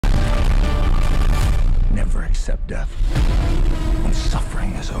accept death when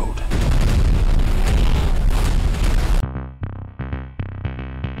suffering is owed.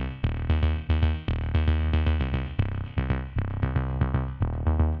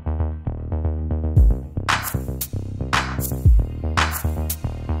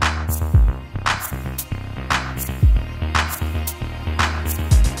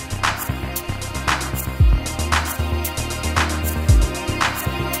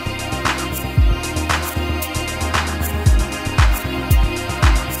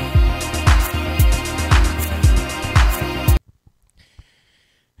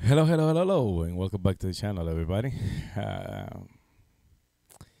 Hello, and welcome back to the channel, everybody.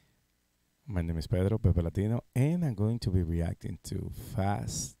 My name is Pedro, Pepe Latino, and I'm going to be reacting to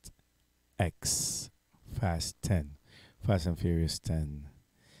Fast 10, Fast and Furious 10.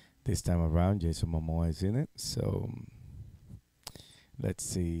 This time around, Jason Momoa is in it, so let's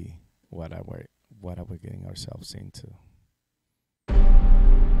see what are we getting ourselves into.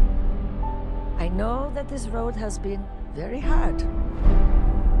 I know that this road has been very hard.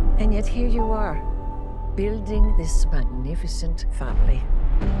 And yet here you are, building this magnificent family.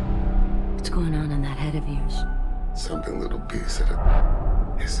 What's going on in that head of yours? Something little B said it.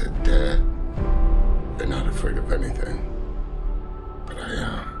 He said, Dad, you're not afraid of anything. But I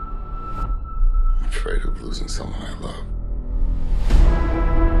am. I'm afraid of losing someone I love.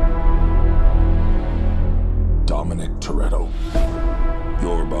 Dominic Toretto,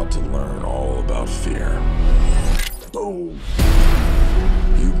 you're about to learn all about fear. Boom!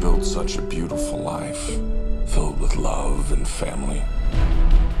 You built such a beautiful life, filled with love and family.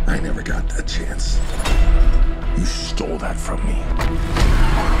 I never got that chance. You stole that from me.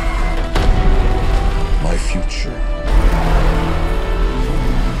 My future.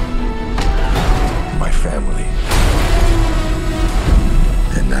 My family.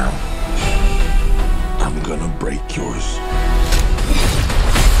 And now, I'm gonna break yours.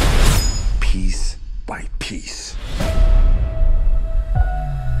 Piece by piece.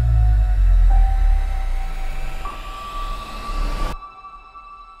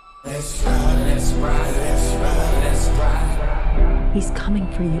 He's coming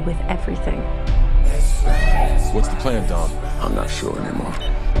for you with everything. What's the plan, Dom? I'm not sure anymore.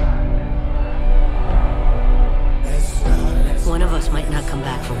 One of us might not come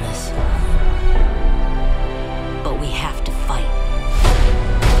back from this. But we have to fight.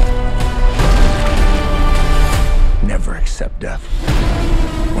 Never accept death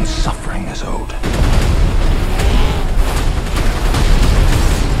when suffering is owed.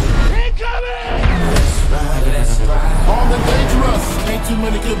 Armed and dangerous. Ain't too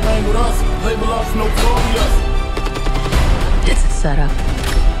many can bang with us. Label us notorious. It's a setup.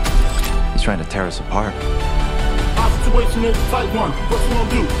 He's trying to tear us apart. Our situation is type 1. What you gonna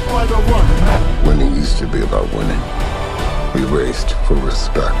do? Fight or run? Winning used to be about winning. We raced for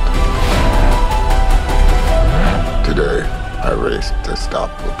respect. Today, I raced to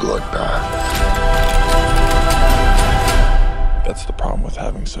stop the bloodbath. That's the problem with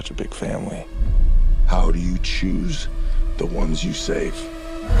having such a big family. How do you choose the ones you save?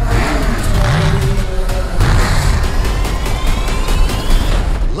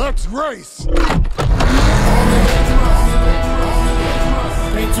 Let's race. Ain't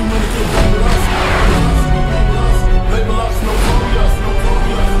too many can bang with us. Label us notorious.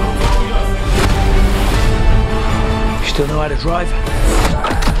 You still know how to drive?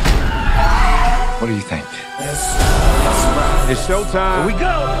 What do you think? It's showtime. Here we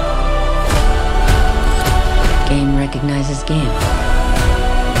go! Game recognizes game.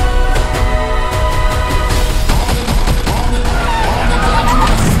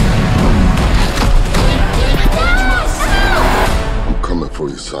 I'm coming for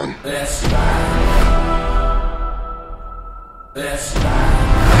you, son. Let's ride. Let's ride.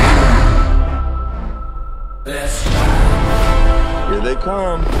 Let's ride. Here they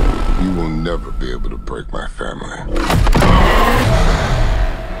come. You will never be able to break my family.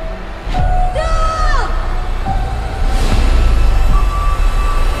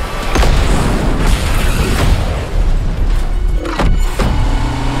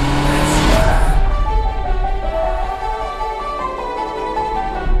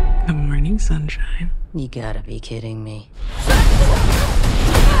 Good morning, sunshine. You gotta be kidding me.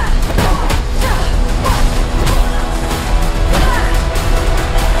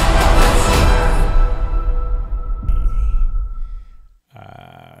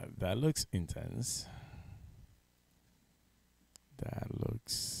 That looks intense. That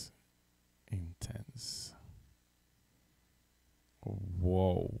looks intense.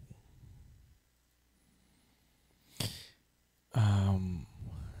 Whoa.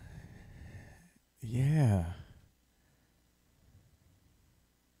 Yeah.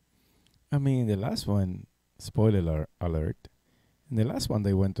 I mean, the last one, alert. In the last one,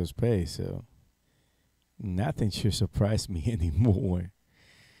 they went to space, so nothing should surprise me anymore.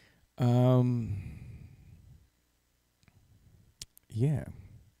 Um, yeah,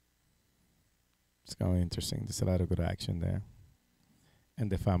 it's kind of interesting. There's a lot of good action there,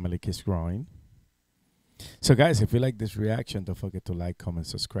 and the family keeps growing. So, guys, if you like this reaction, don't forget to like, comment,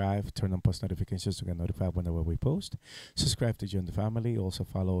 subscribe, turn on post notifications to get notified whenever we post. Subscribe to join the family. Also,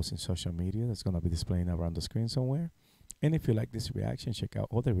 follow us in social media. That's going to be displaying around the screen somewhere. And if you like this reaction, check out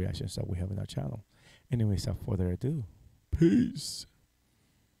other reactions that we have in our channel. Anyways, without further ado, peace.